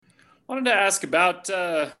Wanted to ask about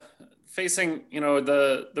facing,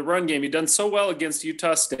 the run game. You've done so well against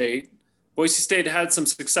Utah State. Boise State had some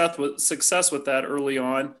success with that early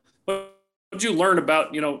on. What did you learn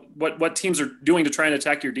about, what teams are doing to try and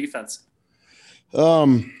attack your defense?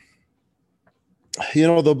 Um,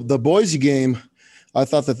 the Boise game, I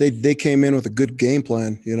thought that they came in with a good game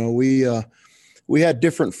plan. We had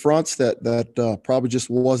different fronts that probably just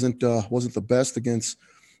wasn't the best against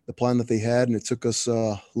the plan that they had, and it took us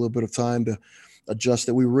a little bit of time to adjust.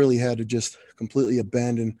 That we really had to just completely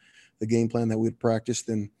abandon the game plan that we'd practiced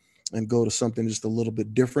and go to something just a little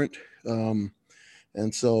bit different. And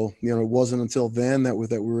so, it wasn't until then that we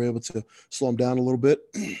were able to slow them down a little bit.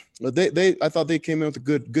 But I thought they came in with a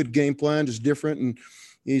good game plan, just different. And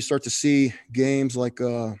you start to see games like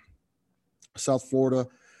South Florida,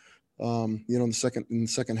 in the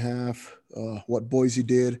second half, what Boise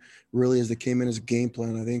did really as they came in as a game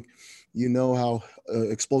plan. I think how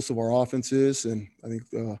explosive our offense is, and I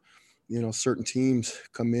think certain teams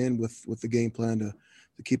come in with the game plan to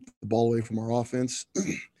keep the ball away from our offense.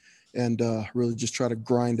 And really just try to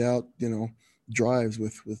grind out, drives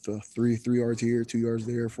with 3 yards here, 2 yards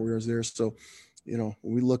there, 4 yards there. So, when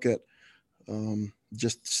we look at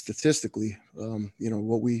just statistically,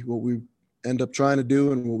 what we end up trying to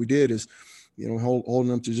do and what we did is, holding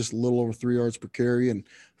them to just a little over 3 yards per carry and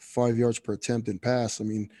 5 yards per attempt in pass. I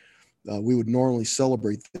mean, we would normally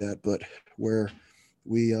celebrate that, but where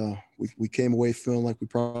we came away feeling like we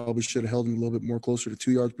probably should have held them a little bit more closer to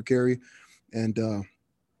 2 yards per carry, and a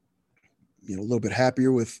little bit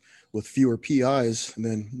happier with fewer PIs. And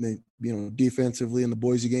then defensively in the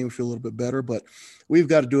Boise game, we feel a little bit better, but we've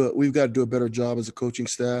got to do a better job as a coaching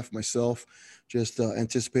staff, myself, just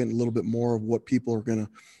anticipating a little bit more of what people are going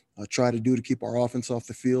to try to do to keep our offense off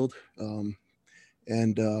the field.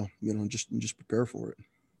 And just prepare for it.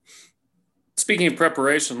 Speaking of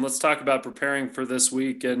preparation, let's talk about preparing for this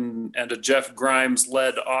week and a Jeff Grimes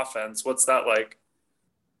led offense. What's that like?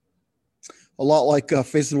 A lot like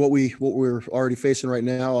facing what we're already facing right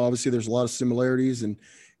now. Obviously, there's a lot of similarities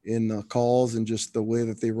in calls and just the way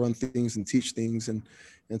that they run things and teach things, and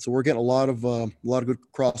so we're getting a lot of good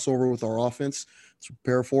crossover with our offense to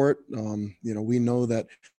prepare for it. We know that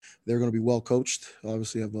they're going to be well coached.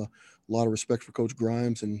 Obviously, have a lot of respect for Coach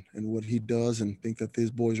Grimes and what he does, and think that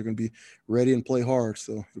these boys are going to be ready and play hard.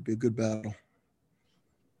 So it'll be a good battle.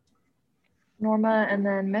 Norma and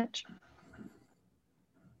then Mitch.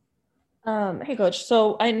 Hey, Coach.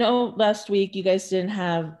 So I know last week you guys didn't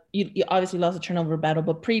have, you obviously lost the turnover battle,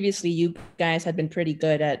 but previously you guys had been pretty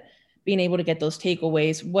good at being able to get those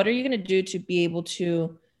takeaways. What are you going to do to be able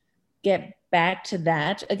to get back to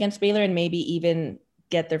that against Baylor and maybe even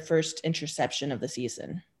get their first interception of the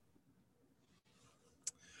season?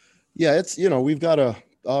 Yeah, it's, we've got to,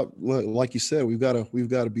 like you said, we've got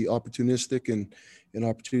to be opportunistic and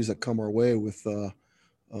opportunities that come our way with,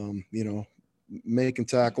 making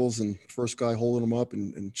tackles and first guy holding them up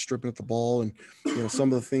and stripping at the ball. And,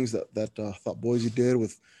 some of the things that thought Boise did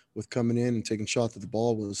with coming in and taking shots at the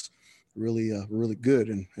ball was really good.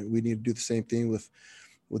 And we need to do the same thing with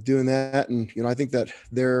doing that. And, I think that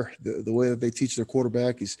the way that they teach their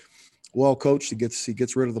quarterback, he's well coached. He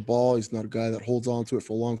gets rid of the ball. He's not a guy that holds on to it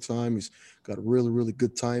for a long time. He's got really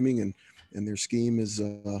good timing, and their scheme is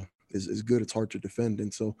good. It's hard to defend.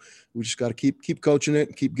 And so we just got to keep coaching it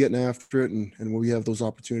and keep getting after it. And when we have those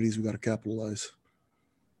opportunities, we got to capitalize.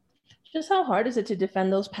 Just how hard is it to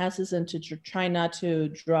defend those passes and to try not to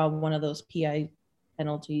draw one of those PI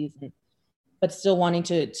penalties, but still wanting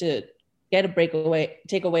to get a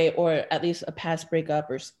takeaway, or at least a pass breakup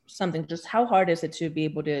or something? Just how hard is it to be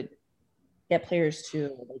able to get players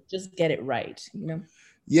to just get it right,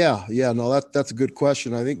 Yeah, no, that's a good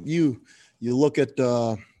question. I think you look at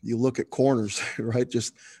corners, right?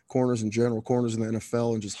 Just corners in general, corners in the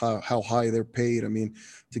NFL, and just how high they're paid. I mean,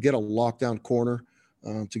 to get a lockdown corner,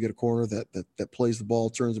 to get a corner that plays the ball,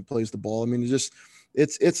 turns and plays the ball. I mean, it's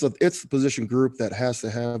the position group that has to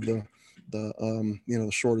have the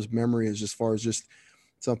shortest memory as far as just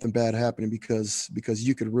something bad happening, because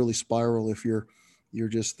you could really spiral if you're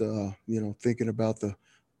just thinking about the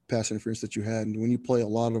pass interference that you had. And when you play a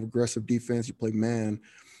lot of aggressive defense, you play man,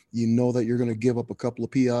 that you're going to give up a couple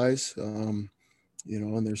of PIs, and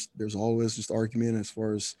there's always just argument as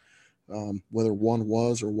far as whether one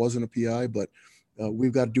was or wasn't a PI, but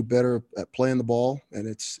we've got to do better at playing the ball. And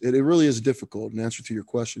it really is difficult. In answer to your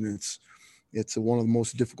question, it's one of the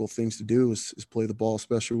most difficult things to do is play the ball,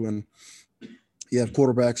 especially when you have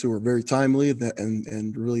quarterbacks who are very timely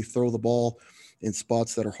and really throw the ball in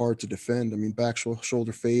spots that are hard to defend. I mean, back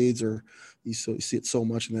shoulder fades, or you see it so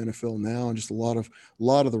much in the NFL now, and just a lot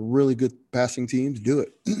of the really good passing teams do it,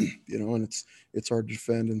 and it's hard to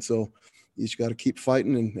defend. And so you just got to keep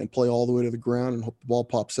fighting and play all the way to the ground and hope the ball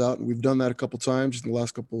pops out. And we've done that a couple times in the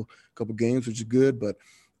last couple games, which is good, but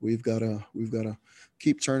we've got to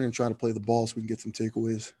keep turning and trying to play the ball so we can get some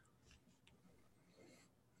takeaways.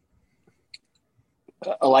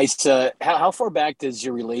 Elisa, how far back does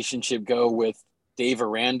your relationship go with Dave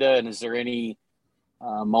Aranda? And is there any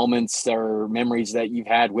moments or memories that you've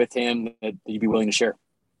had with him that you'd be willing to share?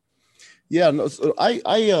 Yeah, no, so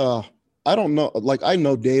I don't know. Like, I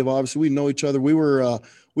know Dave, obviously we know each other.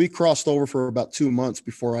 We crossed over for about 2 months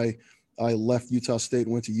before I left Utah State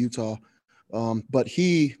and went to Utah. But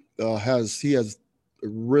he has a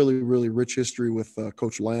really, really rich history with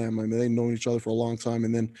Coach Lamb. I mean, they've known each other for a long time.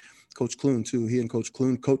 And then Coach Clune too. He and Coach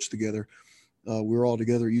Clune coached together. We were all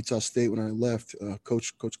together at Utah State when I left.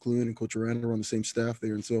 Coach Clune and Coach Aranda were on the same staff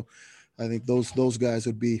there. And so I think those guys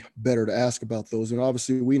would be better to ask about those. And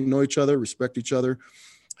obviously we know each other, respect each other,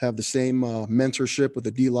 have the same mentorship with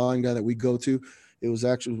the D-line guy that we go to. It was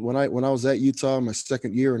actually when I was at Utah my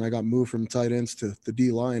second year and I got moved from tight ends to the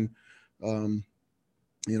D-line.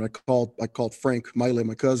 I called Frank Miley,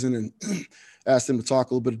 my cousin, and asked him to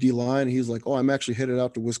talk a little bit of D-line. And he was like, "Oh, I'm actually headed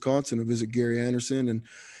out to Wisconsin to visit Gary Anderson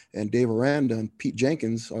and Dave Aranda and Pete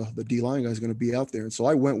Jenkins, the D-line guy, is going to be out there." And so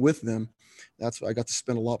I went with them. I got to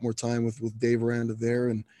spend a lot more time with Dave Aranda there,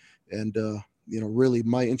 and really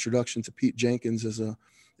my introduction to Pete Jenkins as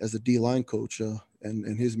a D-line coach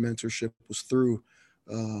and his mentorship was through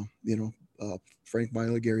Frank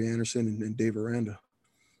Miley, Gary Anderson, and Dave Aranda.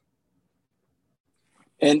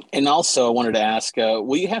 And also I wanted to ask,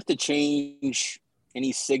 will you have to change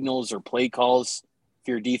any signals or play calls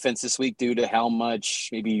for your defense this week due to how much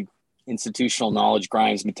maybe institutional knowledge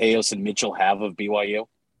Grimes, Mateos, and Mitchell have of BYU?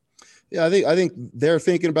 Yeah, I think they're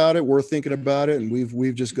thinking about it. We're thinking about it, and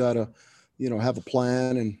we've just got to, have a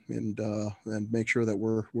plan and make sure that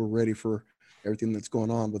we're ready for everything that's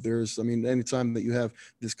going on. But anytime that you have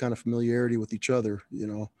this kind of familiarity with each other,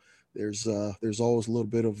 there's always a little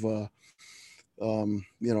bit of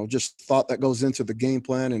just thought that goes into the game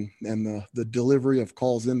plan and the delivery of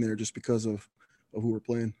calls in there just because of who we're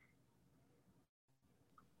playing.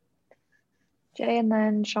 Jay, and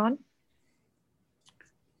then Sean.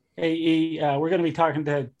 Hey, E, we're going to be talking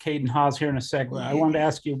to Caden Haws here in a sec. I wanted to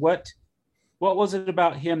ask you, what was it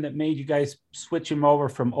about him that made you guys switch him over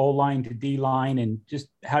from O-line to D-line, and just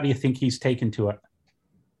how do you think he's taken to it?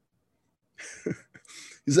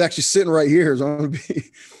 He's actually sitting right here, so I'm going to be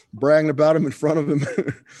bragging about him in front of him.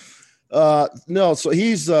 No, so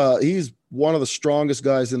he's one of the strongest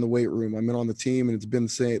guys in the weight room. I mean, on the team, and it's been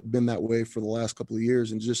that way for the last couple of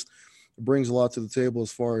years, and just brings a lot to the table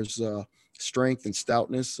as far as strength and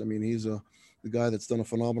stoutness. I mean, he's the guy that's done a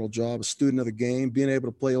phenomenal job, a student of the game, being able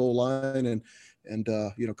to play O-line and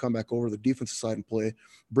come back over to the defensive side and play,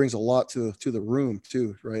 brings a lot to the room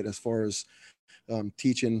too, right? As far as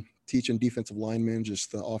teaching defensive linemen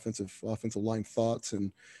just the offensive line thoughts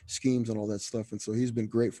and schemes and all that stuff. And so he's been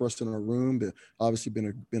great for us in our room, but obviously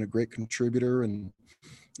been a great contributor and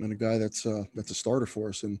a guy that's a starter for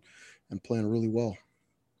us and playing really well.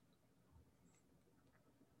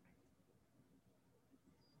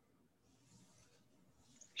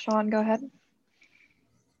 Sean, go ahead.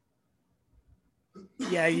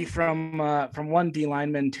 Yeah, from one D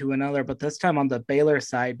lineman to another, but this time on the Baylor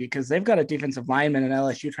side, because they've got a defensive lineman, an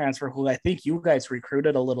LSU transfer, who I think you guys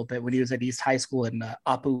recruited a little bit when he was at East High School in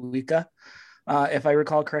Apuika, if I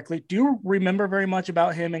recall correctly. Do you remember very much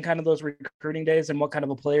about him and kind of those recruiting days and what kind of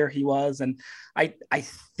a player he was? And I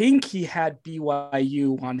think he had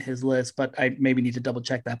BYU on his list, but I maybe need to double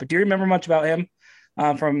check that. But do you remember much about him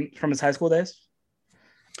from his high school days?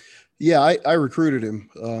 Yeah, I recruited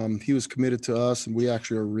him. He was committed to us, and we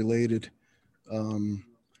actually are related. And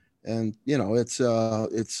it's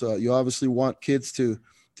you obviously want kids to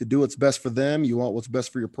do what's best for them. You want what's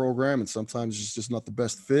best for your program, and sometimes it's just not the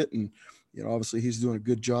best fit. And obviously he's doing a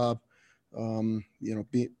good job. Playing at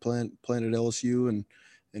LSU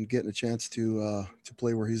and getting a chance to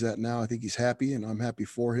play where he's at now. I think he's happy, and I'm happy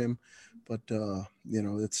for him. But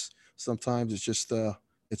it's sometimes it's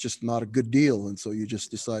just not a good deal. And so you just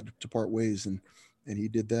decide to part ways, and he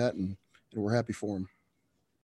did that, and we're happy for him.